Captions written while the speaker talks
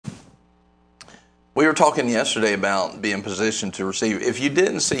We were talking yesterday about being positioned to receive. If you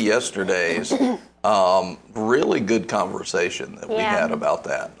didn't see yesterday's really good conversation that we had about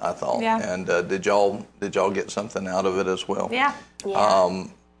that, I thought. Yeah. And did y'all get something out of it as well? Yeah.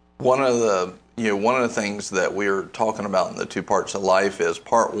 One of the things that we're talking about in the two parts of life is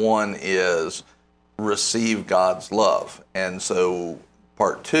part one is receive God's love, and so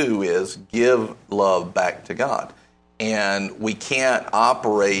part two is give love back to God. And we can't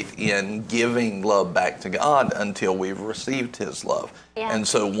operate in giving love back to God until we've received His love. Yeah. And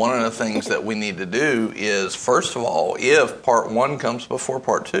so one of the things that we need to do is, first of all, if part one comes before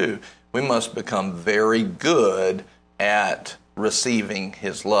part two, we must become very good at receiving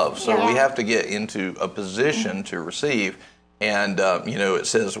His love. So we have to get into a position to receive. And, it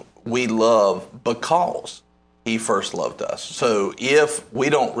says we love because He first loved us. So if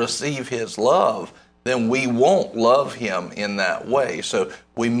we don't receive His love, then we won't love Him in that way. So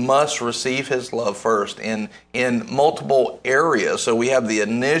we must receive His love first in multiple areas. So we have the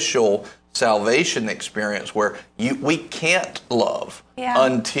initial salvation experience where we can't love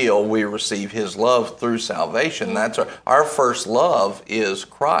until we receive His love through salvation. That's our first love is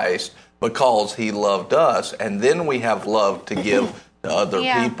Christ because He loved us, and then we have love to give to other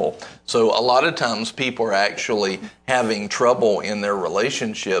people. So a lot of times people are actually having trouble in their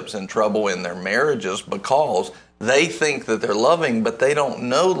relationships and trouble in their marriages because they think that they're loving, but they don't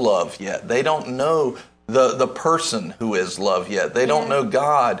know love yet. They don't know the person who is love yet. They don't know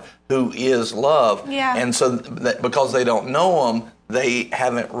God who is love. And so because they don't know Him, they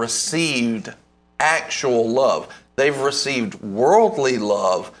haven't received actual love. They've received worldly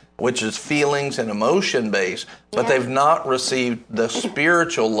love, which is feelings and emotion based, but they've not received the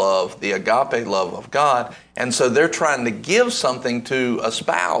spiritual love, the agape love of God. And so they're trying to give something to a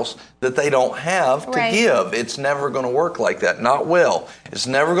spouse that they don't have to give. It's never going to work like that. Not well. It's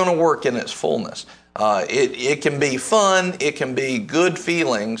never going to work in its fullness. It can be fun. It can be good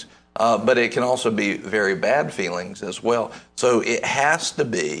feelings, but it can also be very bad feelings as well. So it has to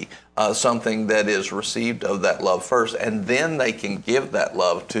be something that is received of that love first, and then they can give that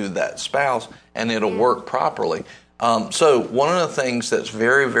love to that spouse, and it'll work properly. So one of the things that's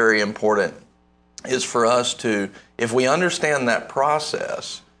very, very important is for us to, if we understand that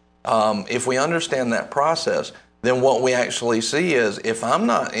process, then what we actually see is if I'm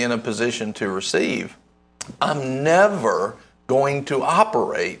not in a position to receive, I'm never going to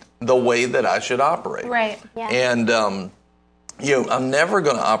operate the way that I should operate. Right. Yeah. And, I'm never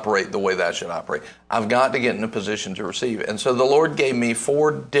going to operate the way that I should operate. I've got to get in a position to receive. And so the Lord gave me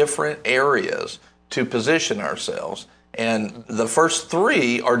 4 different areas to position ourselves. And the first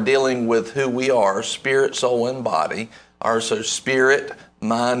 3 are dealing with who we are, spirit, soul, and body. So spirit,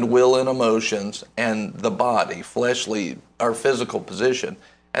 mind, will, and emotions, and the body, fleshly, our physical position.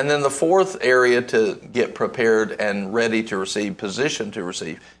 And then the 4th area to get prepared and ready to receive, position to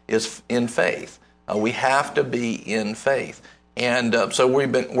receive, is in faith. We have to be in faith. And so we're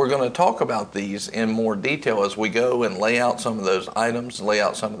going to talk about these in more detail as we go and lay out some of those items, lay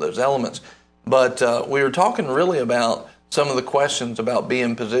out some of those elements. But we were talking really about some of the questions about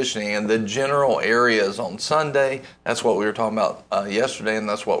being positioning and the general areas on Sunday. That's what we were talking about yesterday, and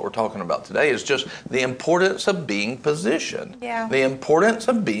that's what we're talking about today, is just the importance of being positioned. Yeah. The importance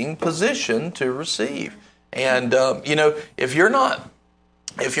of being positioned to receive. And, if you're not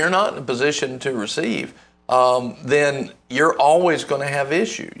in a position to receive, then you're always going to have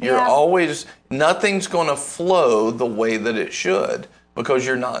issues. Nothing's going to flow the way that it should because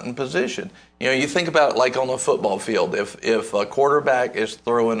you're not in position. You think about it like on a football field. If a quarterback is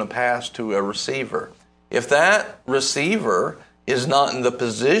throwing a pass to a receiver, if that receiver is not in the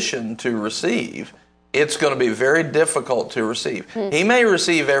position to receive, it's going to be very difficult to receive. He may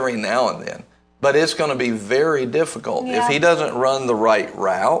receive every now and then, but it's going to be very difficult. If he doesn't run the right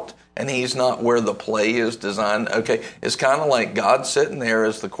route, and he's not where the play is designed. Okay, it's kind of like God sitting there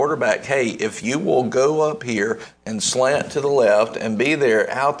as the quarterback. Hey, if you will go up here and slant to the left and be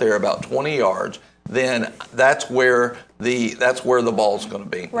out there about 20 yards, then that's where the ball's going to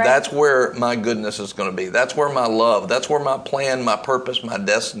be. Right. That's where my goodness is going to be. That's where my love, that's where my plan, my purpose, my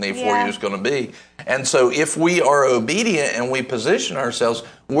destiny for you is going to be. And so if we are obedient and we position ourselves,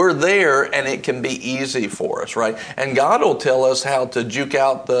 we're there and it can be easy for us, right? And God will tell us how to juke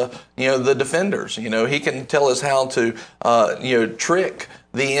out the defenders. He can tell us how to, trick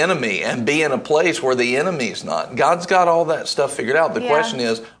the enemy and be in a place where the enemy's not. God's got all that stuff figured out. The question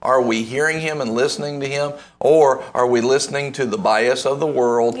is, are we hearing Him and listening to Him, or are we listening to the bias of the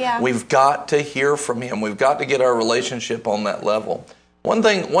world? Yeah. We've got to hear from Him. We've got to get our relationship on that level. One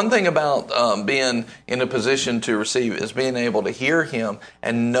thing about being in a position to receive is being able to hear Him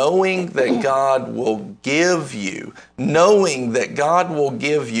and knowing that God will give you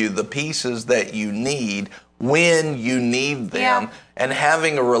the pieces that you need when you need them, and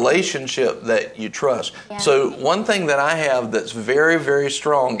having a relationship that you trust. Yeah. So one thing that I have that's very, very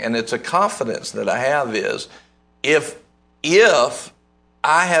strong, and it's a confidence that I have, is if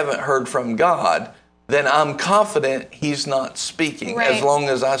I haven't heard from God, then I'm confident He's not speaking, as long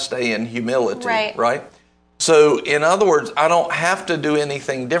as I stay in humility, right? So in other words, I don't have to do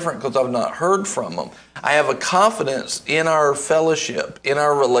anything different because I've not heard from Him. I have a confidence in our fellowship, in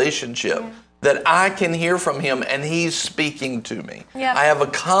our relationship, that I can hear from Him and He's speaking to me. Yeah. I have a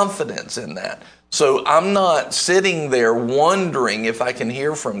confidence in that. So I'm not sitting there wondering if I can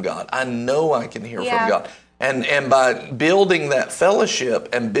hear from God. I know I can hear from God. And by building that fellowship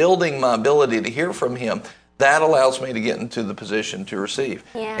and building my ability to hear from Him, that allows me to get into the position to receive.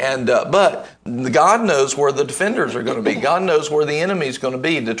 Yeah. And but God knows where the defenders are going to be. God knows where the enemy's going to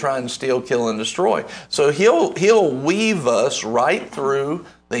be to try and steal, kill, and destroy. So He'll weave us right through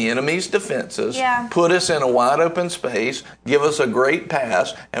the enemy's defenses, put us in a wide open space, give us a great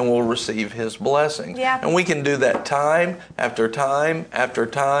pass, and we'll receive His blessings. Yeah. And we can do that time after time after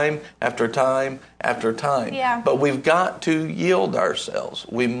time after time after time. Yeah. But we've got to yield ourselves.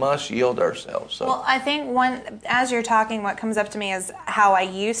 We must yield ourselves. So. Well, I think as you're talking, what comes up to me is how I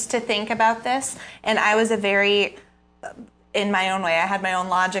used to think about this, and I was in my own way, I had my own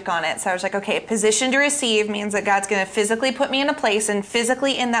logic on it. So I was like, okay, position to receive means that God's going to physically put me in a place, and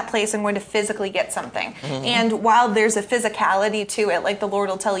physically in that place, I'm going to physically get something. Mm-hmm. And while there's a physicality to it, like the Lord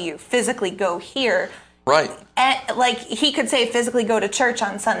will tell you, physically go here. Right. And, like He could say physically go to church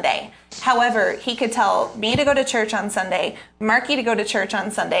on Sunday. However, He could tell me to go to church on Sunday, Marky to go to church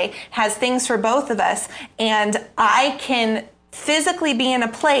on Sunday, has things for both of us, and I can physically be in a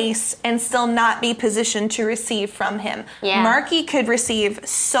place and still not be positioned to receive from Him. Yeah. Marky could receive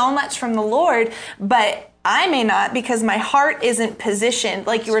so much from the Lord, but I may not, because my heart isn't positioned,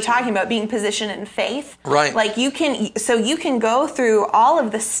 like you were talking about being positioned in faith. Right. Like you can go through all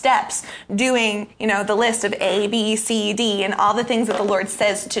of the steps doing, the list of A, B, C, D, and all the things that the Lord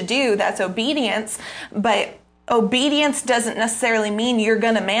says to do. That's obedience. But obedience doesn't necessarily mean you're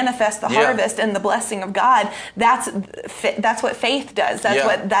going to manifest the harvest and the blessing of God. That's what faith does. That's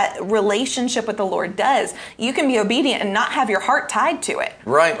what that relationship with the Lord does. You can be obedient and not have your heart tied to it.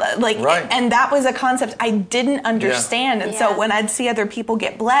 Right. And that was a concept I didn't understand. And so when I'd see other people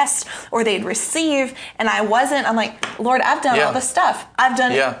get blessed or they'd receive and I wasn't, I'm like, Lord, I've done all the stuff. I've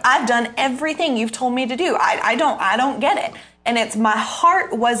done everything you've told me to do. I don't get it. And it's my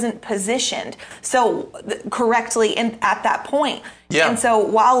heart wasn't positioned so correctly at that point. Yeah. And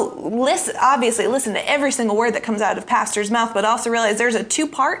so obviously listen to every single word that comes out of pastor's mouth, but also realize there's a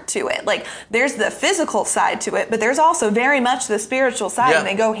two-part to it. Like there's the physical side to it, but there's also very much the spiritual side, and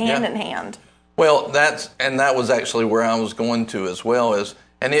they go hand in hand. Well, that was actually where I was going to as well.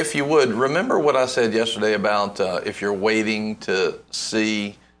 And if you would, remember what I said yesterday about if you're waiting to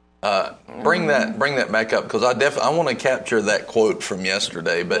see... bring that back up, because I want to capture that quote from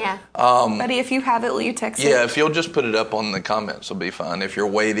yesterday. But buddy, if you have it, will you text it? Yeah, if you'll just put it up on the comments, it'll be fine. If you're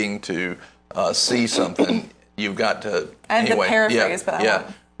waiting to see something, you've got to. I have the paraphrase, but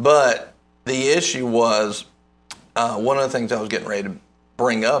But the issue was one of the things I was getting ready to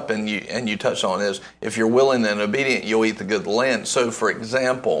bring up, and you touched on, is if you're willing and obedient, you'll eat the good of the land. So, for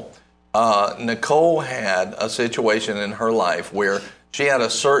example, Nicole had a situation in her life where she had a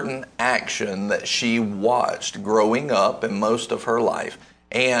certain action that she watched growing up in most of her life,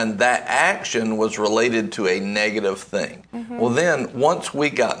 and that action was related to a negative thing. Mm-hmm. Well, then, once we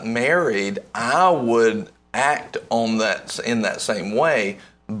got married, I would act on that in that same way,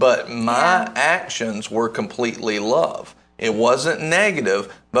 but my actions were completely love. It wasn't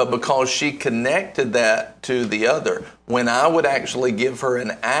negative, but because she connected that to the other. When I would actually give her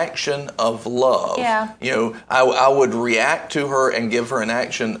an action of love, I would react to her and give her an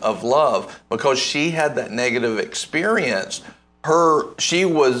action of love because she had that negative experience. She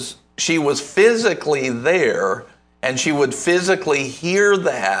was physically there, and she would physically hear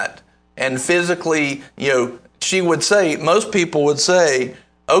that, and physically, she would say, most people would say,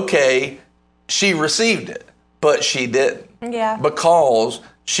 okay, she received it, but she didn't. Yeah. Because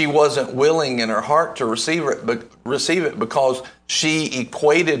she wasn't willing in her heart to receive it because she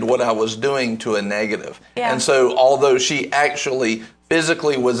equated what I was doing to a negative. Yeah. And so although she actually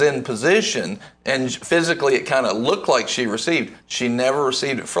physically was in position and physically it kind of looked like she received, she never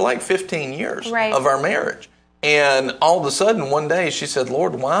received it for like 15 years of our marriage. And all of a sudden one day she said,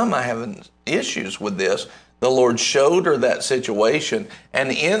 Lord, why am I having issues with this? The Lord showed her that situation,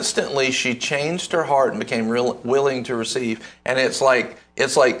 and instantly she changed her heart and became willing to receive. And it's like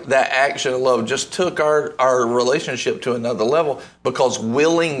that action of love just took our relationship to another level because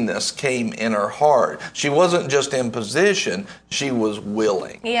willingness came in her heart. She wasn't just in position, she was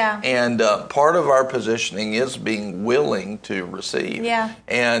willing. Yeah. And part of our positioning is being willing to receive. Yeah.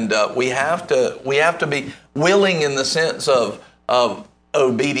 And we have to be willing in the sense of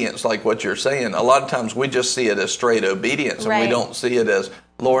obedience, like what you're saying. A lot of times we just see it as straight obedience, and we don't see it as,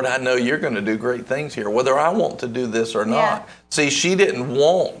 Lord, I know you're going to do great things here, whether I want to do this or not. Yeah. See, she didn't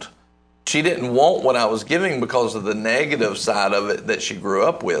want what I was giving because of the negative side of it that she grew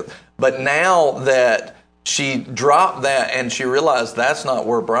up with. But now that she dropped that and she realized that's not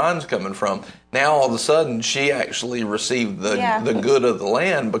where Brian's coming from, now all of a sudden she actually received the good of the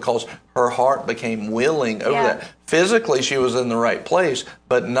land because her heart became willing over that. Physically she was in the right place,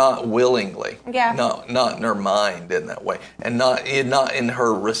 but not willingly. Yeah. Not in her mind in that way, and not in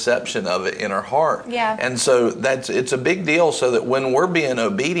her reception of it in her heart. Yeah. And so it's a big deal, so that when we're being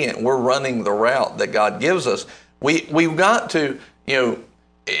obedient, we're running the route that God gives us. We've got to,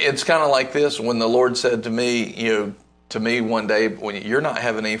 it's kind of like this when the Lord said to me one day, when you're not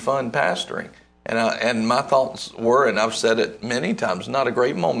having any fun pastoring. And my thoughts were, and I've said it many times, not a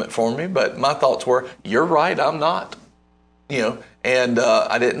great moment for me, but my thoughts were, you're right, I'm not. And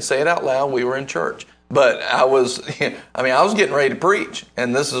I didn't say it out loud. We were in church. But I was getting ready to preach.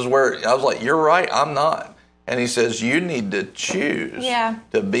 And this is where I was like, you're right, I'm not. And he says, you need to choose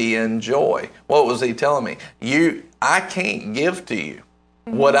to be in joy. What was he telling me? I can't give to you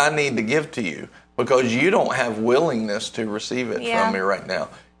what I need to give to you because you don't have willingness to receive it from me right now.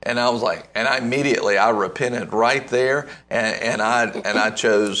 And I was like, and I immediately repented right there, and I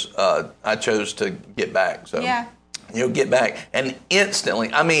chose to get back. So get back, and instantly,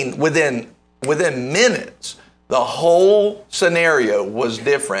 within minutes, the whole scenario was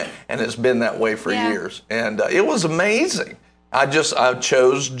different, and it's been that way for years, and it was amazing. I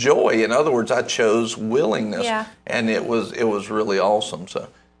chose joy. In other words, I chose willingness, and it was really awesome. So,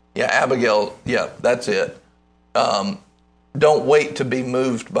 Abigail, that's it. Don't wait to be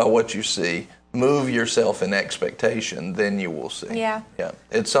moved by what you see. Move yourself in expectation, then you will see. Yeah. Yeah.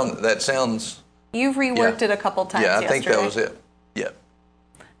 It's something that sounds... You've reworked it a couple times yesterday. I think that was it. Yeah.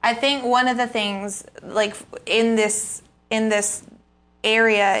 I think one of the things, like, in this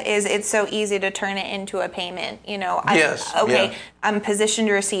area is it's so easy to turn it into a payment. I'm positioned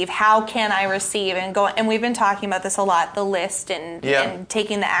to receive. How can I receive? And we've been talking about this a lot, the list and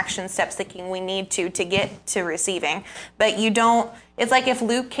taking the action steps thinking we need to get to receiving. But you don't, it's like if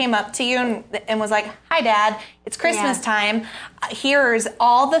Luke came up to you and was like, hi Dad, it's Christmas time. Here's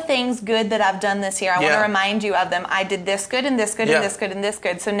all the things good that I've done this year. I want to remind you of them. I did this good and this good and this good and this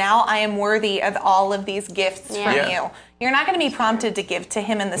good. So now I am worthy of all of these gifts from you. You're not going to be prompted to give to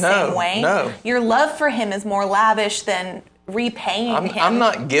him in the same way. No. Your love for him is more lavish than repaying him. I'm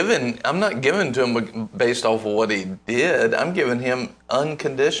not giving to him based off of what he did. I'm giving him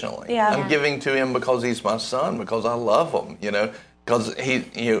unconditionally. Yeah. I'm giving to him because he's my son, because I love him, because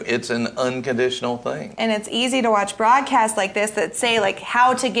it's an unconditional thing. And it's easy to watch broadcasts like this that say like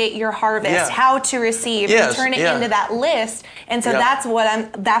how to get your harvest, how to receive, and turn it into that list. And so that's what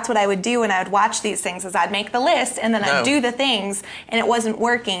I would do when I would watch these things is I'd make the list and then I'd do the things and it wasn't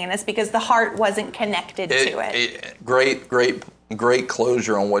working, and it's because the heart wasn't connected to it. Great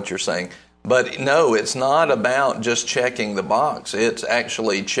closure on what you're saying. But no, it's not about just checking the box. It's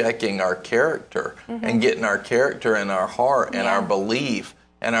actually checking our character and getting our character and our heart and our belief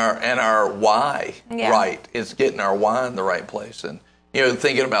and our why right. It's getting our why in the right place. And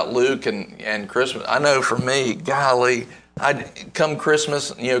thinking about Luke and Christmas, I know for me, golly, I'd come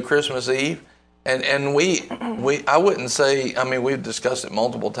Christmas, Christmas Eve, and I wouldn't say, we've discussed it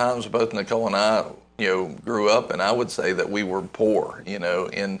multiple times. Both Nicole and I, grew up, and I would say that we were poor,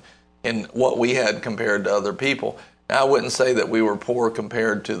 in what we had compared to other people. Now, I wouldn't say that we were poor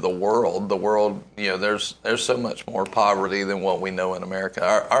compared to the world. The world, there's so much more poverty than what we know in America.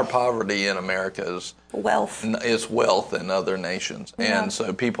 Our poverty in America is wealth in other nations. Yeah. And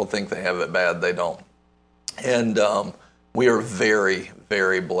so people think they have it bad. They don't. And we are very,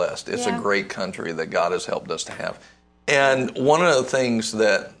 very blessed. It's a great country that God has helped us to have. And one of the things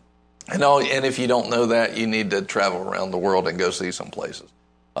that, and if you don't know that, you need to travel around the world and go see some places.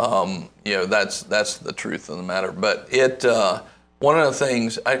 That's the truth of the matter. But one of the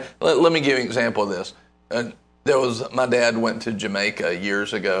things, let me give you an example of this. My dad went to Jamaica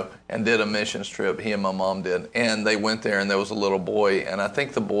years ago and did a missions trip. He and my mom did, and they went there, and there was a little boy, and I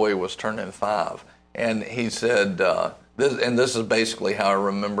think the boy was turning 5. And he said, this is basically how I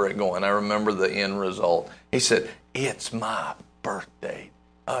remember it going. I remember the end result. He said, "It's my birthday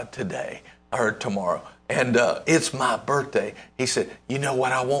today or tomorrow, and it's my birthday." He said, "You know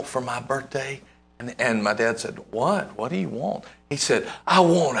what I want for my birthday?" And my dad said, "What? What do you want?" He said, "I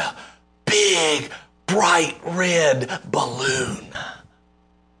want a big, bright red balloon."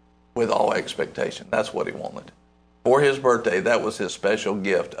 With all expectation. That's what he wanted. For his birthday, that was his special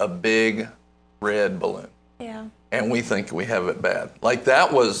gift, a big red balloon. Yeah. And we think we have it bad. Like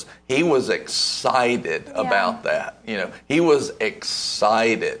he was excited about that. He was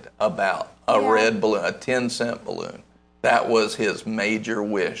excited about a red balloon, a 10-cent balloon. That was his major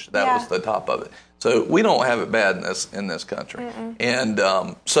wish. That was the top of it. So we don't have it bad in this country. Mm-mm. And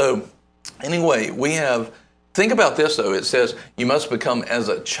so anyway, think about this, though. It says you must become as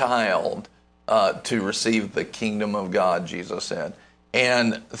a child to receive the kingdom of God, Jesus said.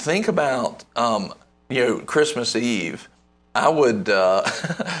 And think about, Christmas Eve.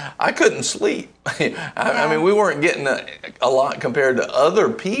 I couldn't sleep. I mean, we weren't getting a lot compared to other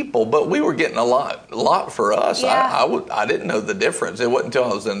people, but we were getting a lot for us. Yeah. I didn't know the difference. It wasn't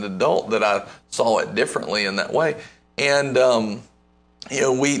until I was an adult that I saw it differently in that way. And, a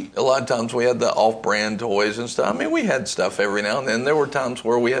lot of times we had the off-brand toys and stuff. I mean, we had stuff every now and then. There were times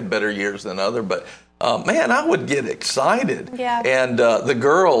where we had better years than other, but man, I would get excited. Yeah. And the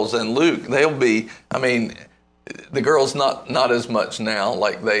girls and Luke, the girls not as much now.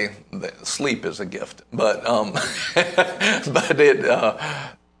 Like they sleep is a gift, but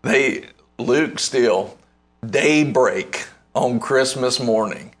Luke still daybreak on Christmas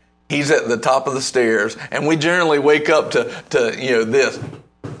morning. He's at the top of the stairs, and we generally wake up to this,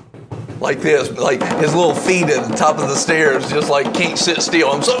 like his little feet at the top of the stairs, just like can't sit still.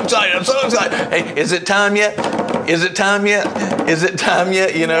 I'm so excited. Hey, is it time yet? Is it time yet? Is it time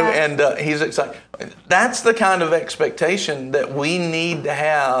yet? And he's excited. That's the kind of expectation that we need to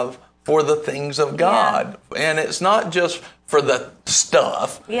have for the things of God. Yeah. And it's not just for the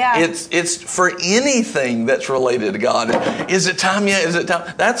stuff. Yeah. It's for anything that's related to God. Is it time yet? Is it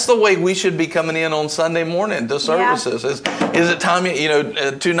time? That's the way we should be coming in on Sunday morning to services. Yeah. Is it time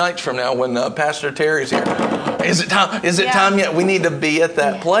yet? 2 nights from now when Pastor Terry's here. Is it time? Is it time yet? We need to be at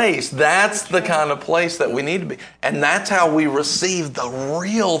that place. That's the kind of place that we need to be. And that's how we receive the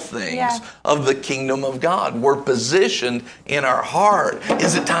real things of the kingdom of God. We're positioned in our heart.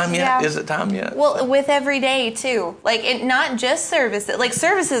 Is it time yet? Yeah. Is it time yet? Well, with every day too. Not just services.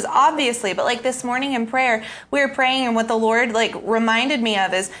 Services obviously, but this morning in prayer, we were praying, and what the Lord reminded me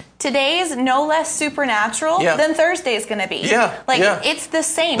of is today's no less supernatural than Thursday's going to be. Yeah. It's the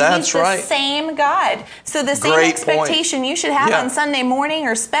same. That's He's the same God. So the same expectation you should have on Sunday morning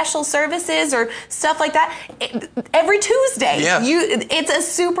or special services or stuff like that. Every Tuesday, it's a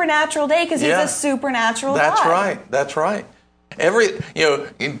supernatural day because He's a supernatural God. That's right.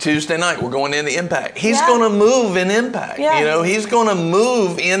 Tuesday night, we're going into Impact. He's going to move in Impact. Yeah. He's going to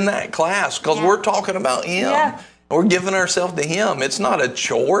move in that class because we're talking about Him. Yeah. We're giving ourselves to Him. It's not a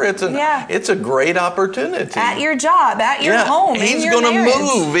chore. It's a great opportunity. At your job, at your home, He's going to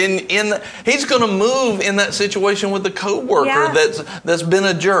move He's going to move in that situation with the coworker that's been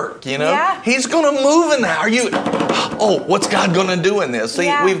a jerk. He's going to move in that. What's God going to do in this?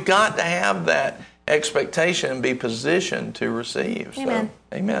 See, we've got to have that expectation and be positioned to receive. Amen.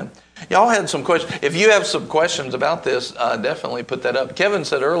 So, amen. Y'all had some questions. If you have some questions about this, definitely put that up. Kevin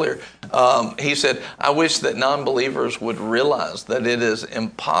said earlier, he said, I wish that non-believers would realize that it is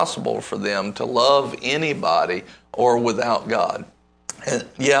impossible for them to love anybody or without God. And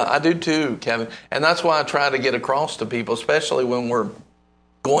I do too, Kevin. And that's why I try to get across to people, especially when we're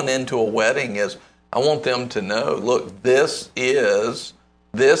going into a wedding, is I want them to know, look, this is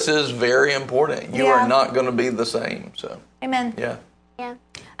very important. You are not going to be the same. So, amen. Yeah.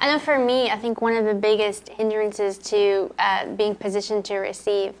 I know for me, I think one of the biggest hindrances to being positioned to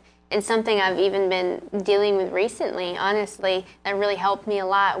receive, and something I've even been dealing with recently, honestly, that really helped me a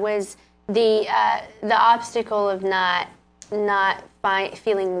lot, was the obstacle of not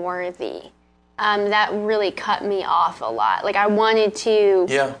feeling worthy. That really cut me off a lot. I wanted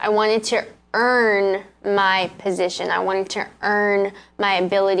to earn my position. I wanted to earn my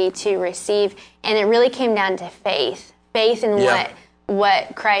ability to receive, and it really came down to faith in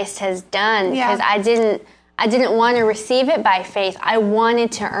what Christ has done, because I didn't want to receive it by faith. I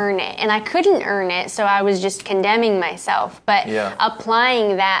wanted to earn it, and I couldn't earn it, so I was just condemning myself. But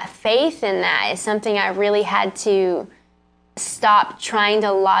applying that faith in that is something I really had to stop trying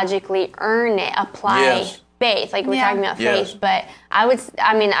to logically earn it. Apply faith, we're talking about faith, but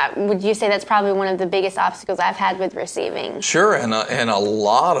would you say that's probably one of the biggest obstacles I've had with receiving? Sure, and a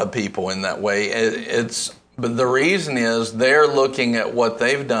lot of people in that way. It's But the reason is they're looking at what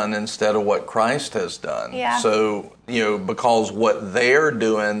they've done instead of what Christ has done. Yeah. So, because what they're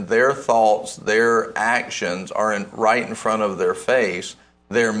doing, their thoughts, their actions are right in front of their face,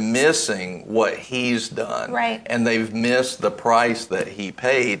 they're missing what he's done. Right. And they've missed the price that he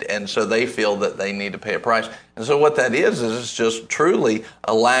paid, and so they feel that they need to pay a price. And so what that is it's just truly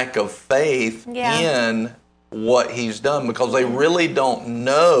a lack of faith in what he's done, because they really don't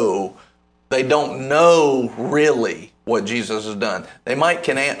know. They don't know really what Jesus has done. They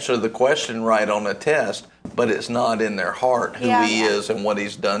can answer the question right on a test, but it's not in their heart who he is and what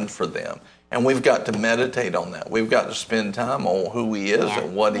he's done for them. And we've got to meditate on that. We've got to spend time on who he is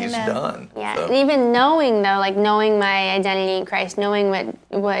and what he's done. Yeah, so. And even knowing, though, knowing my identity in Christ, knowing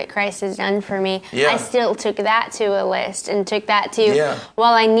what Christ has done for me, I still took that to a list and took that to,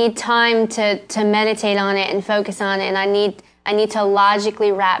 well, I need time to meditate on it and focus on it, and I need to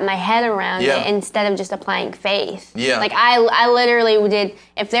logically wrap my head around it instead of just applying faith. Yeah. I literally did,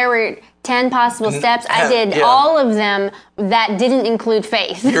 if there were 10 possible steps, I did all of them that didn't include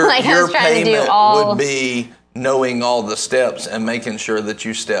faith. Your I was trying to do all. Would be knowing all the steps and making sure that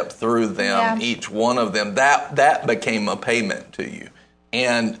you step through them, each one of them. That became a payment to you.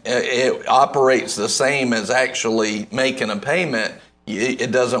 And it operates the same as actually making a payment.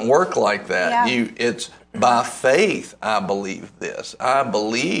 It doesn't work like that. It's by faith, I believe this. I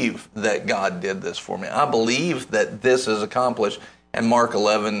believe that God did this for me. I believe that this is accomplished. And Mark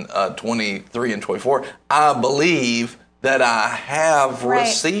 11, 23 and 24, I believe that I have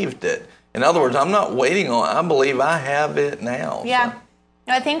received it. In other words, I'm not waiting on it. I believe I have it now. Yeah. So.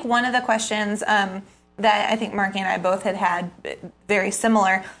 I think one of the questions that I think Marky and I both had very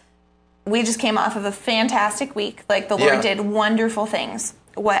similar, we just came off of a fantastic week. The Lord did wonderful things.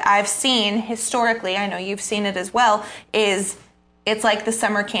 What I've seen historically, I know you've seen it as well, is it's like the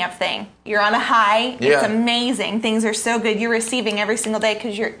summer camp thing. You're on a high. It's amazing. Things are so good. You're receiving every single day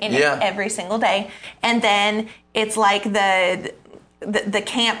because you're in it every single day. And then it's like the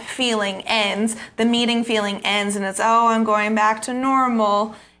camp feeling ends, the meeting feeling ends, and it's, I'm going back to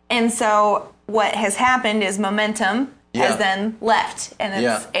normal. And so what has happened is momentum has then left, and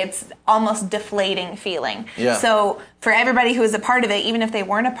it's almost deflating feeling. Yeah. So for everybody who is a part of it, even if they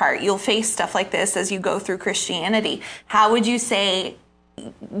weren't a part, you'll face stuff like this as you go through Christianity. How would you say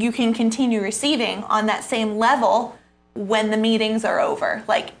you can continue receiving on that same level when the meetings are over,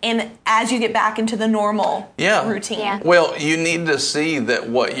 as you get back into the normal routine? Yeah. Well, you need to see that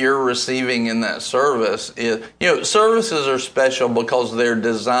what you're receiving in that service is, services are special because they're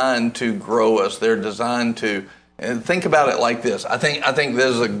designed to grow us. They're designed to. And think about it like this. I think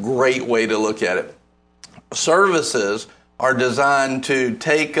this is a great way to look at it. Services are designed to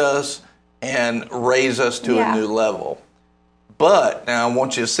take us and raise us to a new level. But, now I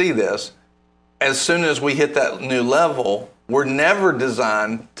want you to see this, as soon as we hit that new level, we're never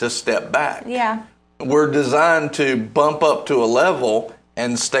designed to step back. Yeah. We're designed to bump up to a level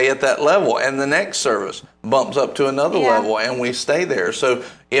and stay at that level. And the next service bumps up to another level and we stay there. So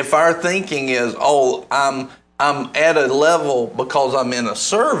if our thinking is, I'm at a level because I'm in a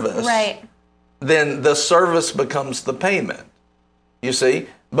service, then the service becomes the payment, you see?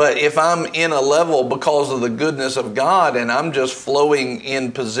 But if I'm in a level because of the goodness of God and I'm just flowing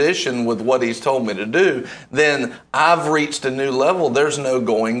in position with what He's told me to do, then I've reached a new level. There's no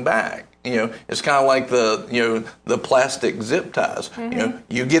going back. It's kind of like the plastic zip ties. Mm-hmm.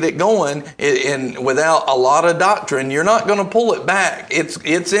 You get it going, and without a lot of doctrine, you're not going to pull it back. It's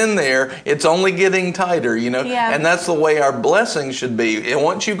in there. It's only getting tighter. And that's the way our blessing should be. And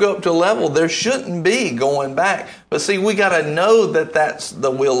once you go up to a level, there shouldn't be going back. But see, we got to know that that's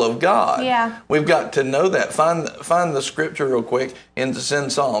the will of God. Yeah. We've got to know that. Find the scripture real quick in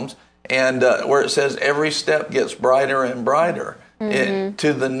Psalms, and where it says every step gets brighter and brighter. Mm-hmm.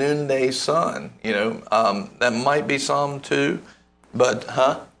 To the noonday sun, that might be Psalm 2, but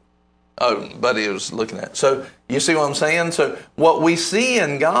buddy was looking at it. So you see what I'm saying? So what we see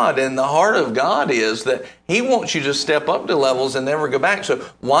in God, in the heart of God, is that He wants you to step up to levels and never go back. So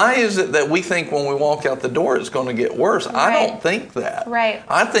why is it that we think when we walk out the door it's going to get worse? Right. I don't think that. Right.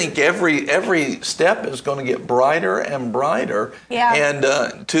 I think every step is going to get brighter and brighter. Yeah.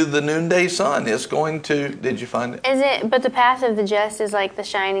 And to the noonday sun, it's going to. Did you find it? But the path of the just is like the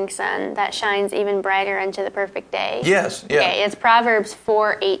shining sun that shines even brighter unto the perfect day. Yes. Yeah. Okay. It's Proverbs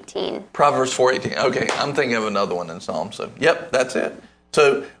 4:18. Proverbs 4:18. Okay. I'm thinking of another one in Psalm. So, yep, that's it.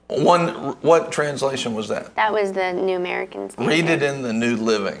 So, what translation was that? That was the New American Standard. Read it in the New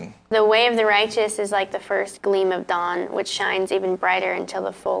Living. The way of the righteous is like the first gleam of dawn, which shines even brighter until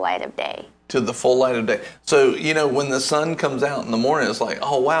the full light of day. To the full light of day. So, when the sun comes out in the morning, it's like,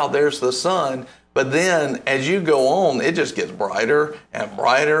 oh, wow, there's the sun. But then as you go on, it just gets brighter and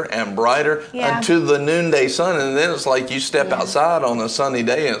brighter and brighter until the noonday sun. And then it's like you step outside on a sunny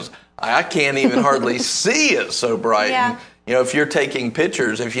day and I can't even hardly see it, so bright. Yeah. And, if you're taking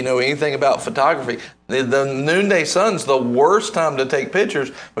pictures, if you know anything about photography, the noonday sun's the worst time to take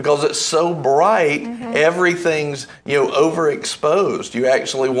pictures because it's so bright, everything's, overexposed. You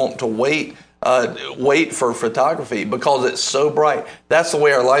actually want to wait for photography because it's so bright. That's the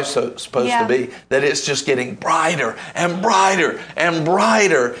way our life's supposed to be, that it's just getting brighter and brighter and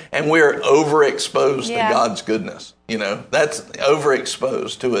brighter, and we're overexposed to God's goodness. That's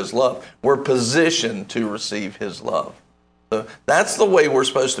overexposed to His love. We're positioned to receive His love. So that's the way we're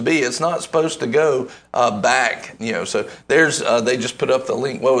supposed to be. It's not supposed to go back, So there's, they just put up the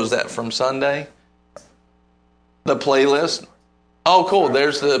link. What was that from Sunday? The playlist. Oh, cool.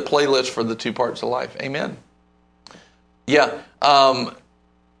 There's the playlist for the 2 parts of life. Amen. Yeah.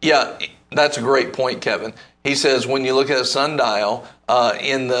 That's a great point, Kevin. He says when you look at a sundial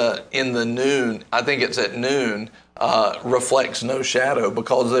in the noon, I think it's at noon, reflects no shadow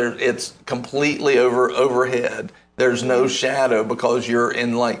because it's completely overhead. There's no shadow because you're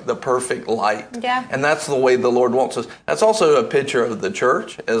in like the perfect light. Yeah. And that's the way the Lord wants us. That's also a picture of the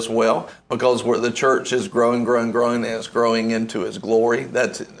church as well, because where the church is growing, and it's growing into His glory.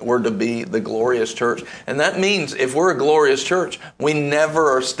 We're to be the glorious church. And that means if we're a glorious church, we never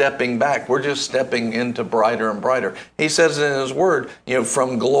are stepping back. We're just stepping into brighter and brighter. He says it in His Word,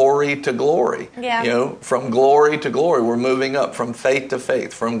 from glory to glory. Yeah. From glory to glory. We're moving up from faith to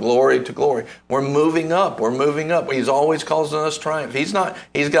faith, from glory to glory. We're moving up. He's always causing us triumph. He's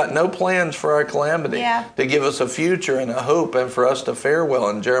got no plans for our calamity to give us a future and a hope and for us to fare well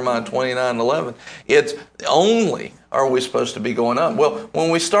in Jeremiah 29:11. It's only are we supposed to be going up. Well, when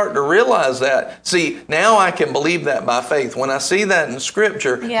we start to realize that, see, now I can believe that by faith. When I see that in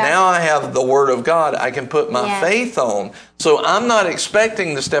Scripture, now I have the Word of God I can put my faith on. So I'm not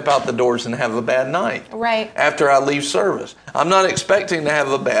expecting to step out the doors and have a bad night after I leave service. I'm not expecting to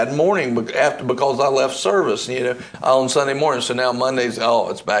have a bad morning because I left service, on Sunday morning. So now Monday's,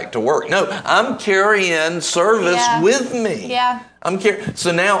 it's back to work. No, I'm carrying service with me. Yeah.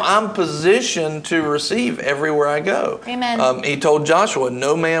 So now I'm positioned to receive everywhere I go. Amen. He told Joshua,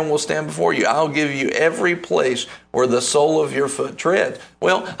 no man will stand before you. I'll give you every place where the sole of your foot treads.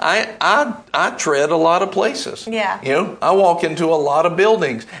 Well, I tread a lot of places. Yeah. I walk into a lot of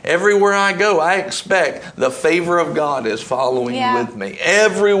buildings. Everywhere I go, I expect the favor of God is following with me.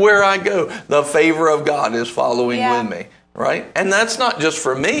 Everywhere I go, the favor of God is following with me. Right? And that's not just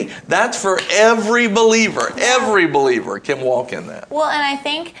for me. That's for every believer. Every believer can walk in that. Well, and I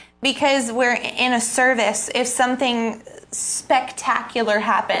think because we're in a service, if something spectacular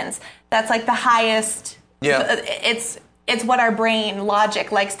happens, that's like the highest. Yeah. It's what our brain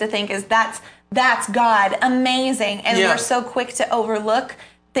logic likes to think is that's God, amazing. And we're so quick to overlook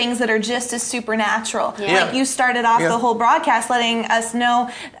things that are just as supernatural. Like you started off the whole broadcast letting us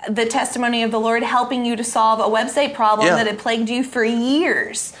know the testimony of the Lord helping you to solve a website problem that had plagued you for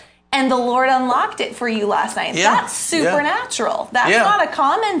years. And the Lord unlocked it for you last night. That's supernatural. That's not a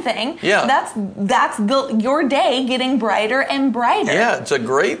common thing. That's your day getting brighter and brighter. Yeah, it's a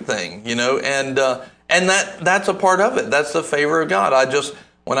great thing, and that's a part of it. That's the favor of God.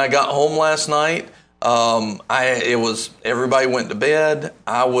 When I got home last night, everybody went to bed.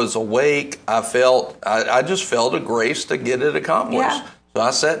 I was awake. I just felt a grace to get it accomplished. Yeah. So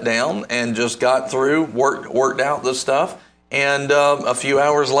I sat down and just got through, worked out the stuff. And a few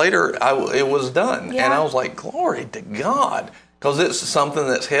hours later, it was done. Yeah. And I was like, glory to God. Because it's something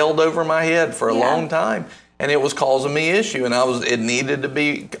that's held over my head for a long time. And it was causing me issue. And it needed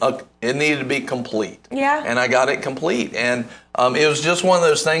to be complete. Yeah. And I got it complete. And it was just one of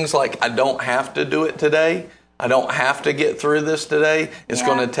those things like, I don't have to do it today. I don't have to get through this today. It's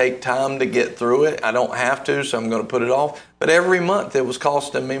going to take time to get through it. I don't have to, so I'm going to put it off. But every month it was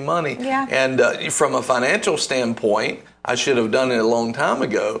costing me money. Yeah. And from a financial standpoint, I should have done it a long time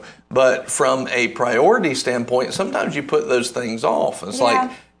ago. But from a priority standpoint, sometimes you put those things off. It's like,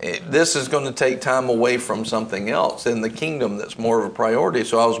 this is going to take time away from something else in the kingdom that's more of a priority.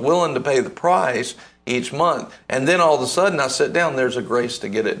 So I was willing to pay the price each month. And then all of a sudden I sit down, there's a grace to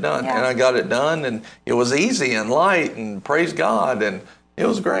get it done. Yeah. And I got it done, and it was easy and light, and praise God, and it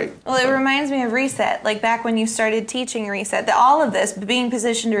was great. Well, it reminds me of Reset, like back when you started teaching Reset, that all of this, being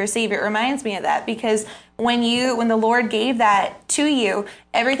positioned to receive, it reminds me of that, because when the Lord gave that to you,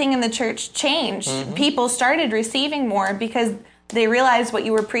 everything in the church changed. Mm-hmm. People started receiving more because they realize what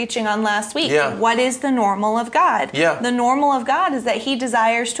you were preaching on last week. Yeah. What is the normal of God? Yeah. The normal of God is that he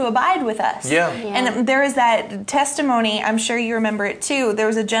desires to abide with us. Yeah. And there is that testimony, I'm sure you remember it too. There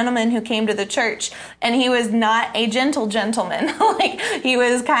was a gentleman who came to the church, and he was not a gentle gentleman. Like, he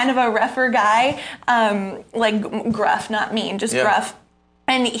was kind of a rougher guy, like gruff, not mean, just gruff.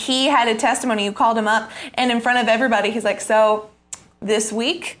 And he had a testimony. You called him up, and in front of everybody, he's like, so this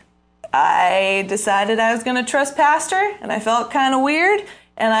week, I decided I was going to trust Pastor, and I felt kind of weird,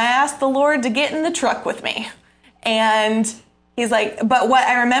 and I asked the Lord to get in the truck with me. And he's like, but what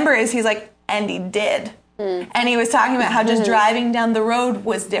I remember is he's like, and he did. And he was talking about how just driving down the road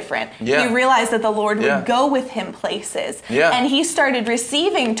was different. Yeah. He realized that the Lord would go with him places. Yeah. And he started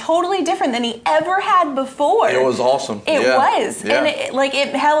receiving totally different than he ever had before. It was awesome. It was. Yeah. And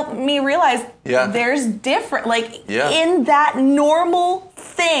it helped me realize there's different, in that normal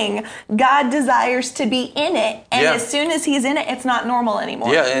thing, God desires to be in it. And as soon as he's in it, it's not normal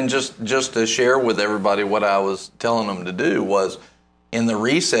anymore. Yeah, and just to share with everybody what I was telling them to do was, in the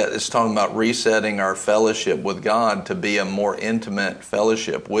reset, it's talking about resetting our fellowship with God to be a more intimate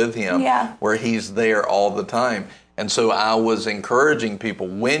fellowship with him, where he's there all the time. And so I was encouraging people,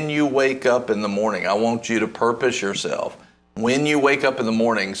 when you wake up in the morning, I want you to purpose yourself. When you wake up in the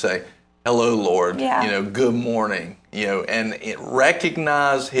morning, say, hello, Lord, good morning, and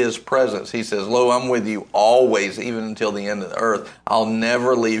recognize his presence. He says, lo, I'm with you always, even until the end of the earth. I'll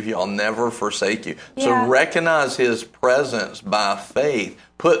never leave you. I'll never forsake you. So recognize his presence by faith.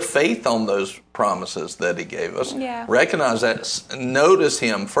 Put faith on those promises that he gave us. Recognize that. Notice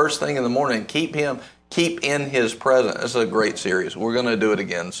him first thing in the morning. Keep in his presence. This is a great series. We're going to do it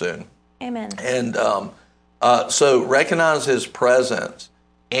again soon. Amen. And so recognize his presence.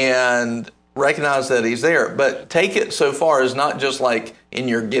 And recognize that he's there, but take it so far as not just like in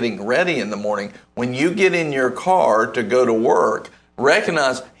your getting ready in the morning. When you get in your car to go to work,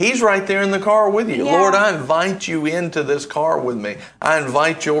 recognize he's right there in the car with you. Lord, I invite you into this car with me. I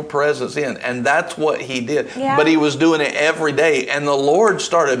invite your presence in. And that's what he did. But he was doing it every day. And the Lord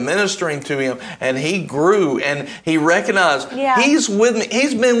started ministering to him, and he grew, and he recognized he's with me.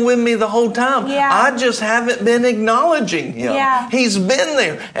 He's been with me the whole time. I just haven't been acknowledging him. He's been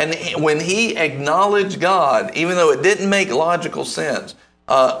there. And when he acknowledged God, even though it didn't make logical sense,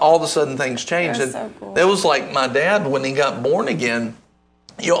 all of a sudden things changed. That's so cool. It was like my dad, when he got born again,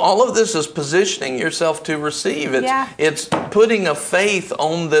 all of this is positioning yourself to receive. It's putting a faith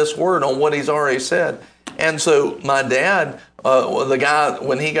on this word, on what he's already said. And so my dad, the guy,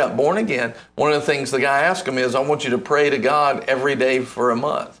 when he got born again, one of the things the guy asked him is, I want you to pray to God every day for a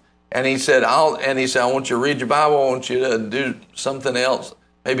month. And he said, I want you to read your Bible. I want you to do something else.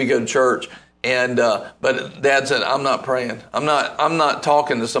 Maybe go to church. And but Dad said, I'm not praying. I'm not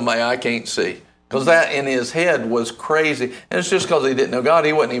talking to somebody I can't see. Because that in his head was crazy. And it's just because he didn't know God.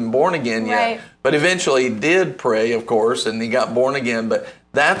 He wasn't even born again yet. Right. But eventually he did pray, of course, and he got born again. But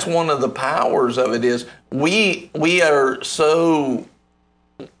that's one of the powers of it is we've been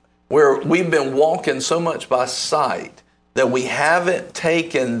walking so much by sight that we haven't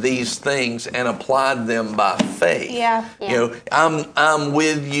taken these things and applied them by faith. I'm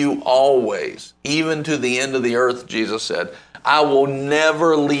with you always, even to the end of the earth, Jesus said. I will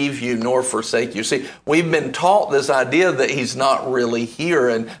never leave you nor forsake you. See, we've been taught this idea that he's not really here,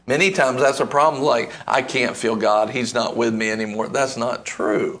 and many times that's a problem. Like, I can't feel God. He's not with me anymore. That's not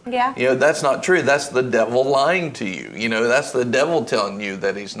true. That's not true. That's the devil lying to you. That's the devil telling you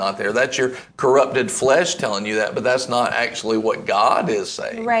that he's not there. That's your corrupted flesh telling you that, but that's not actually what God is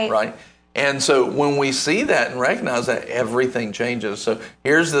saying. Right? And so when we see that and recognize that, everything changes. So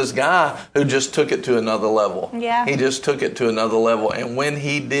here's this guy who just took it to another level. He just took it to another level. And when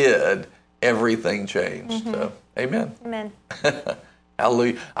he did, everything changed. So, amen. Amen.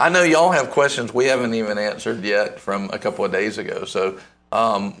 Hallelujah. I know y'all have questions we haven't even answered yet from a couple of days ago. So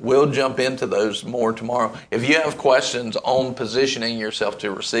we'll jump into those more tomorrow. If you have questions on positioning yourself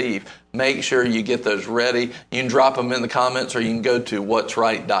to receive, make sure you get those ready. You can drop them in the comments, or you can go to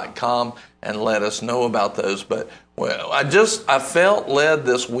what'sright.com and let us know about those. But I felt led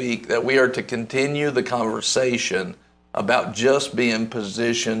this week that we are to continue the conversation about just being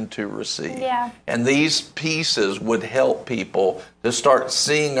positioned to receive. And these pieces would help people to start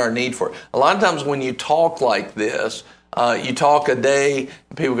seeing our need for it. A lot of times when you talk like this, you talk a day,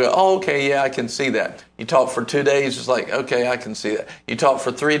 and people go, oh, okay, yeah, I can see that. You talk for 2 days, it's like, okay, I can see that. You talk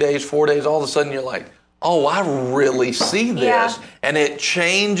for 3 days, 4 days, all of a sudden you're like, oh, I really see this. And it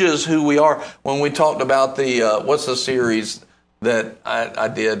changes who we are. When we talked about what's the series that I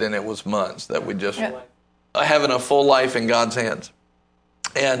did, and it was months, that we just, having a full life in God's hands.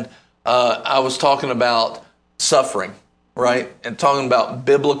 And I was talking about suffering. right? And talking about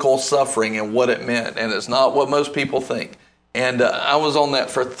biblical suffering and what it meant. And it's not what most people think. And I was on that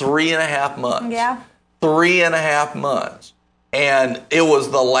for 3.5 months. Yeah. 3.5 months. And it was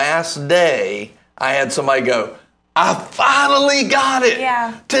the last day I had somebody go, I finally got it.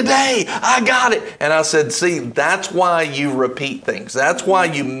 Yeah. Today, I got it. And I said, see, that's why you repeat things. That's why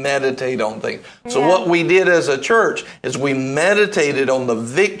you meditate on things. So what we did as a church is we meditated on the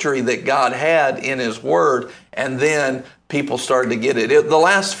victory that God had in His Word, and then people started to get it. The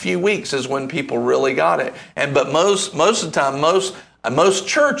last few weeks is when people really got it. But most of the time, most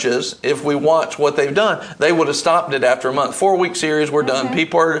churches, if we watch what they've done, they would have stopped it after a month. 4-week series, we're done.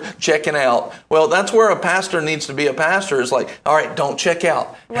 People are checking out. Well, that's where a pastor needs to be a pastor. It's like, all right, don't check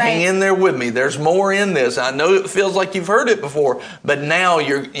out. Right. Hang in there with me. There's more in this. I know it feels like you've heard it before, but now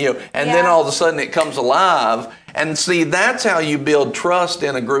then all of a sudden it comes alive. And see, that's how you build trust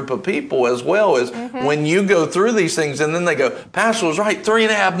in a group of people as well, is when you go through these things and then they go, Pastor was right,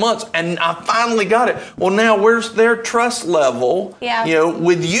 3.5 months, and I finally got it. Well, now where's their trust level,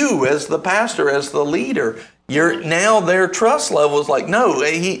 with you as the pastor, as the leader? Now their trust level is like, no,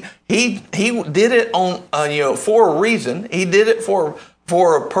 he did it on, for a reason. He did it for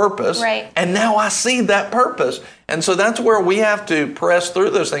a purpose. Right. And now I see that purpose. And so that's where we have to press through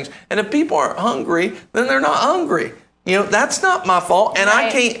those things. And if people aren't hungry, then they're not hungry. That's not my fault. And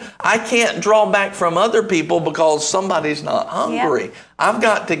right. I can't draw back from other people because somebody's not hungry. Yeah. I've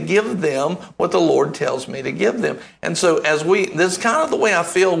got to give them what the Lord tells me to give them. And so this is kind of the way I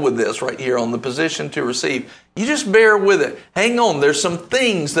feel with this right here on the position to receive. You just bear with it. Hang on. There's some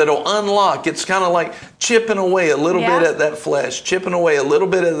things that'll unlock. It's kind of like chipping away a little bit at that flesh, chipping away a little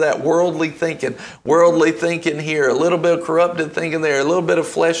bit of that worldly thinking here, a little bit of corrupted thinking there, a little bit of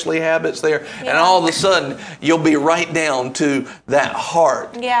fleshly habits there. Yeah. And all of a sudden, you'll be right down to that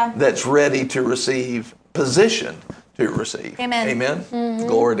heart that's ready to receive, positioned to receive. Amen. Amen. Mm-hmm.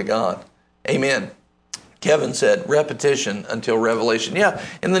 Glory to God. Amen. Kevin said, repetition until revelation. Yeah,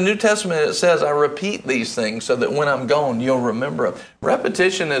 in the New Testament it says, I repeat these things so that when I'm gone, you'll remember them.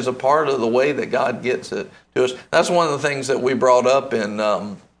 Repetition is a part of the way that God gets it to us. That's one of the things that we brought up in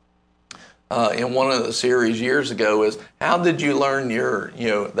one of the series years ago is, how did you learn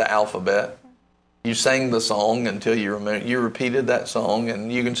the alphabet? You sang the song until you remember. You repeated that song,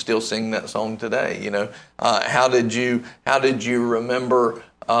 and you can still sing that song today. How did you remember?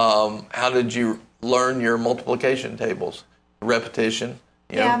 How did you learn your multiplication tables? Repetition.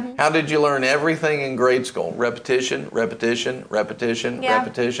 How did you learn everything in grade school? Repetition, repetition, repetition,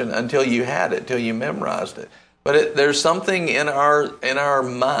 repetition, until you had it, till you memorized it. But there's something in our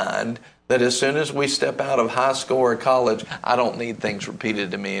mind that as soon as we step out of high school or college, I don't need things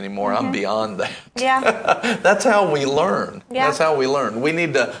repeated to me anymore. I'm beyond that. Yeah. That's how we learn. Yeah. That's how we learn. We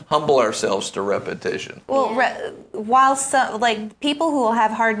need to humble ourselves to repetition. Well, while people who will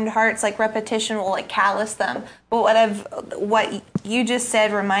have hardened hearts, repetition will callous them. But what you just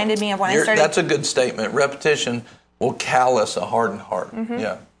said reminded me of when I started. That's a good statement. Repetition will callous a hardened heart.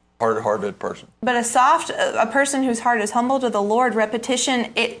 Yeah. Hard-hearted person. But a person whose heart is humble to the Lord,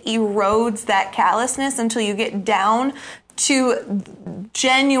 repetition, it erodes that callousness until you get down to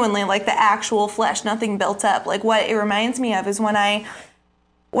genuinely the actual flesh, nothing built up. What it reminds me of is when I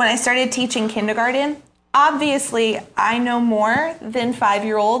started teaching kindergarten. Obviously, I know more than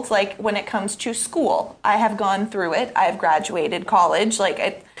 5-year-olds, when it comes to school. I have gone through it. I've graduated college.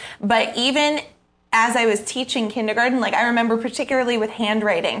 But even as I was teaching kindergarten, I remember particularly with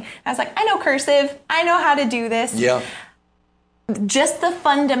handwriting, I was like, I know cursive. I know how to do this. Yeah. Just the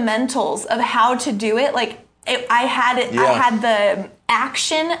fundamentals of how to do it. I had it. Yeah. I had the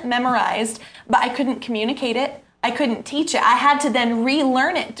action memorized, but I couldn't communicate it. I couldn't teach it. I had to then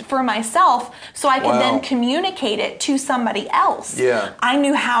relearn it for myself so I could then communicate it to somebody else. Yeah. I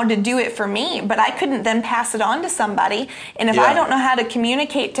knew how to do it for me, but I couldn't then pass it on to somebody. And if I don't know how to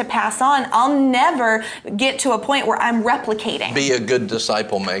communicate to pass on, I'll never get to a point where I'm replicating. Be a good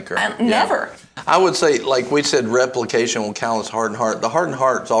disciple maker. Never. I would say, like we said, replication will callous hardened heart. The hardened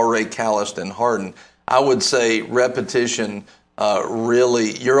heart's already calloused and hardened. I would say repetition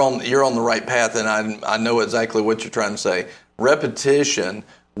really, you're on the right path, and I know exactly what you're trying to say. Repetition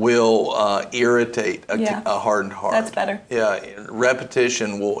will irritate a hardened heart. That's better. Yeah,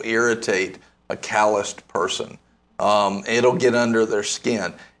 repetition will irritate a calloused person. It'll get under their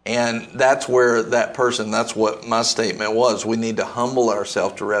skin. And that's where that's what my statement was. We need to humble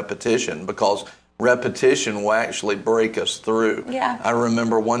ourselves to repetition, because repetition will actually break us through. Yeah. I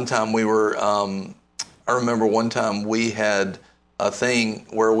remember one time we had a thing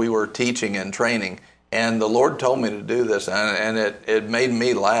where we were teaching and training, and the Lord told me to do this, and it made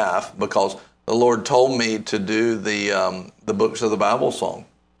me laugh, because the Lord told me to do the Books of the Bible song.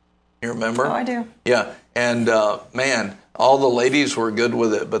 You remember? Oh, I do. Yeah, and man, all the ladies were good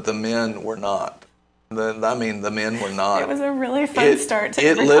with it, but the men were not. The men were not. It was a really fun start to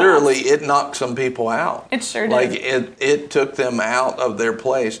it. It literally, it knocked some people out. It sure did. Like it took them out of their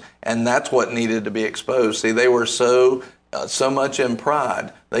place, and that's what needed to be exposed. See, they were so much in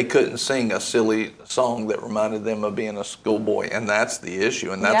pride, they couldn't sing a silly song that reminded them of being a schoolboy, and that's the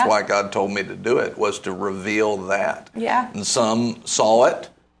issue. And that's why God told me to do it, was to reveal that. Yeah. And some saw it,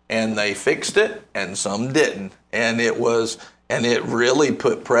 and they fixed it, and some didn't. And it really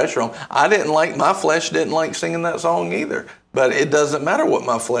put pressure on. My flesh didn't like singing that song either. But it doesn't matter what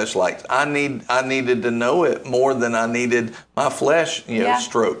my flesh likes. I needed to know it more than I needed my flesh,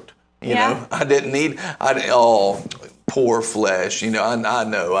 stroked. You know, I didn't need. Poor flesh. You know, I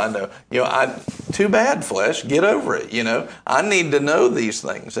know. You know, too bad, flesh. Get over it. You know, I need to know these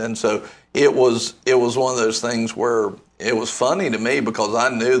things, and so it was one of those things where it was funny to me because I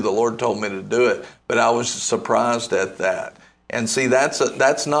knew the Lord told me to do it, but I was surprised at that. And see,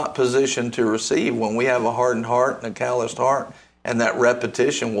 that's not positioned to receive. When we have a hardened heart and a calloused heart, and that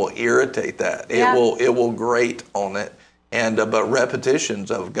repetition will irritate that. Yeah. It will grate on it. And but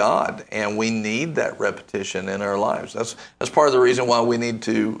repetition's of God, and we need that repetition in our lives. That's part of the reason why we need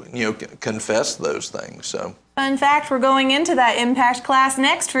to confess those things. So. Fun fact: we're going into that Impact class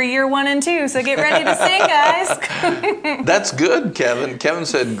next for year 1 and 2. So get ready to sing, guys. That's good, Kevin. Kevin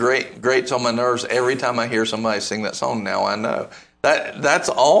said, "Grates on my nerves every time I hear somebody sing that song." Now I know that's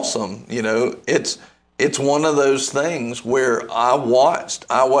awesome. You know, it's one of those things where I watched,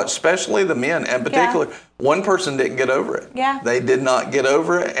 especially the men in particular. Yeah. One person didn't get over it. Yeah. They did not get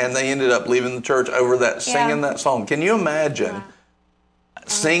over it, and they ended up leaving the church over that, singing that song. Can you imagine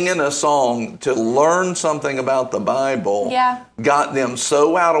singing a song to learn something about the Bible got them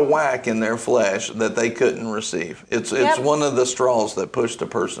so out of whack in their flesh that they couldn't receive? It's one of the straws that pushed a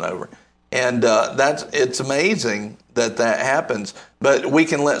person over. And it's amazing that happens. But we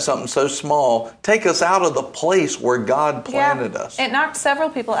can let something so small take us out of the place where God planted us. It knocked several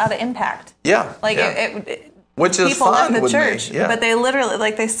people out of Impact. Yeah. Which is people fine left the with church, me. Yeah. But they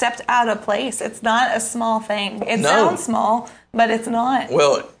literally, they stepped out of place. It's not a small thing. It sounds small, but it's not.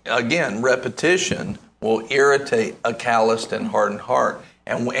 Well, again, repetition will irritate a calloused and hardened heart.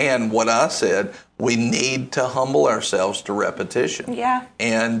 And what I said, we need to humble ourselves to repetition. Yeah.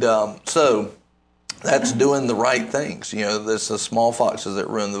 And so that's doing the right things. You know, this the small foxes that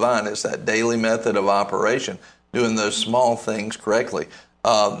ruin the vine. It's that daily method of operation, doing those small things correctly.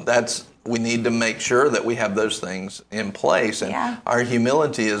 We need to make sure that we have those things in place. And our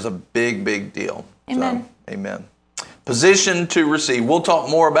humility is a big, big deal. Amen. So, amen. Position to receive. We'll talk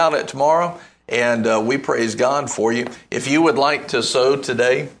more about it tomorrow. And we praise God for you. If you would like to sow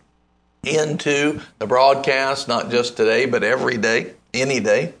today into the broadcast, not just today, but every day, any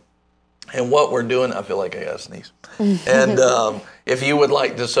day, and what we're doing, I feel like I got to sneeze. And if you would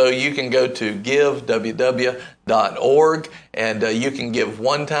like to sow, you can go to giveww.org, and you can give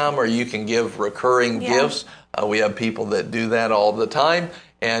one time or you can give recurring gifts. We have people that do that all the time.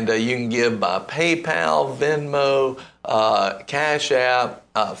 And you can give by PayPal, Venmo, Cash App,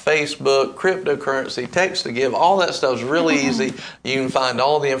 Facebook, cryptocurrency, text to give. All that stuff is really easy. You can find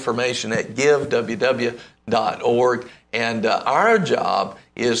all the information at giveww.org. And our job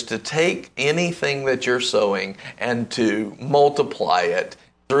is to take anything that you're sowing and to multiply it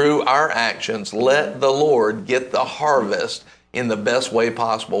through our actions. Let the Lord get the harvest in the best way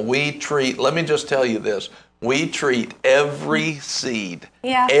possible. Let me just tell you this. We treat every seed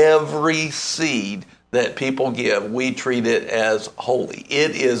that people give, we treat it as holy.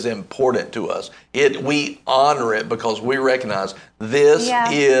 It is important to us. We honor it because we recognize this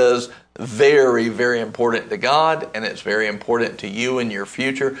is very, very important to God, and it's very important to you in your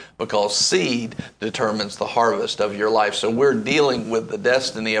future because seed determines the harvest of your life. So we're dealing with the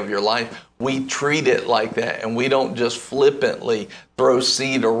destiny of your life. We treat it like that, and we don't just flippantly throw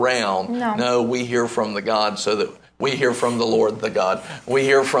seed around. No, we hear from the God so that we hear from the Lord, the God. We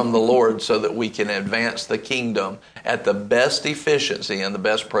hear from the Lord so that we can advance the kingdom at the best efficiency and the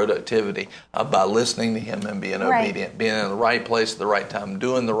best productivity by listening to Him and being obedient, being in the right place at the right time,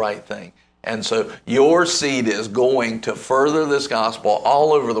 doing the right thing. And so your seed is going to further this gospel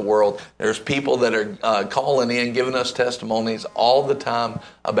all over the world. There's people that are calling in, giving us testimonies all the time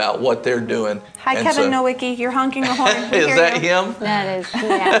about what they're doing. Hi, and Kevin Nowicki. You're honking a horn. Is that him? That is,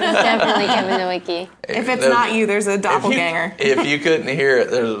 definitely Kevin Nowicki. If it's not you, there's a doppelganger. If you couldn't hear it,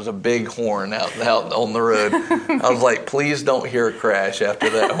 there was a big horn out on the road. I was like, please don't hear a crash after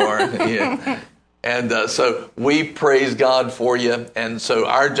that horn. Yeah. And so we praise God for you. And so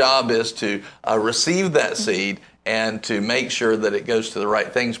our job is to receive that seed and to make sure that it goes to the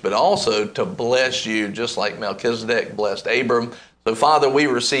right things, but also to bless you just like Melchizedek blessed Abram. So, Father, we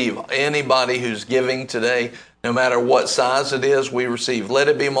receive anybody who's giving today, no matter what size it is, we receive. Let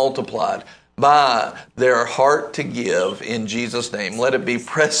it be multiplied by their heart to give in Jesus' name. Let it be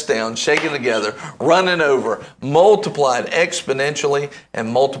pressed down, shaken together, running over, multiplied exponentially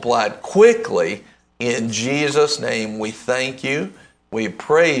and multiplied quickly. In Jesus' name, we thank you, we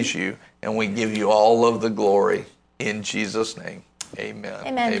praise you, and we give you all of the glory. In Jesus' name, amen.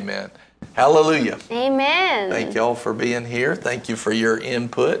 Amen. Amen. Hallelujah. Amen. Thank y'all for being here. Thank you for your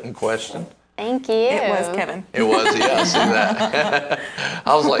input and question. Thank you. It was Kevin. It was, yeah, I see that.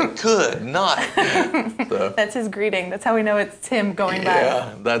 I was like, good night. So, that's his greeting. That's how we know it's him going by.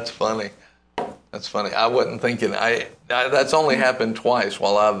 Yeah, that's funny. That's funny. I wasn't thinking. That's only happened twice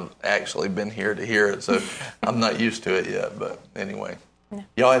while I've actually been here to hear it, so I'm not used to it yet. But anyway,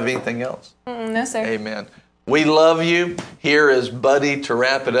 y'all have anything else? No, sir. Amen. We love you. Here is Buddy to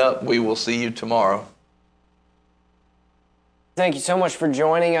wrap it up. We will see you tomorrow. Thank you so much for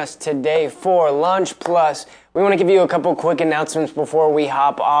joining us today for Lunch Plus. We want to give you a couple quick announcements before we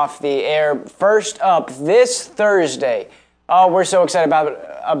hop off the air. First up, this Thursday, we're so excited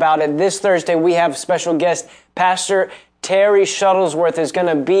about it. This Thursday, we have special guest, Pastor Terry Shuttlesworth is going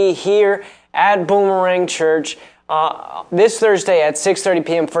to be here at Boomerang Church this Thursday at 6:30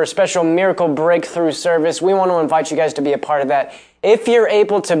 p.m. for a special miracle breakthrough service. We want to invite you guys to be a part of that. If you're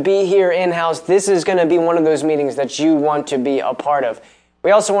able to be here in-house, this is going to be one of those meetings that you want to be a part of. We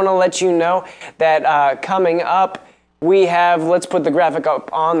also want to let you know that coming up, we have, let's put the graphic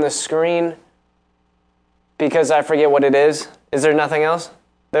up on the screen because I forget what it is. Is there nothing else?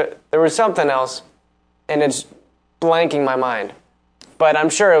 There was something else, and it's blanking my mind. But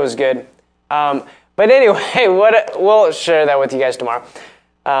I'm sure it was good. But anyway, we'll share that with you guys tomorrow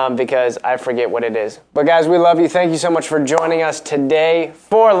because I forget what it is. But guys, we love you. Thank you so much for joining us today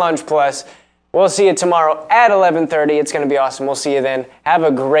for Lunch Plus. We'll see you tomorrow at 11:30. It's going to be awesome. We'll see you then. Have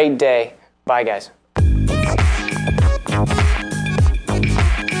a great day. Bye, guys.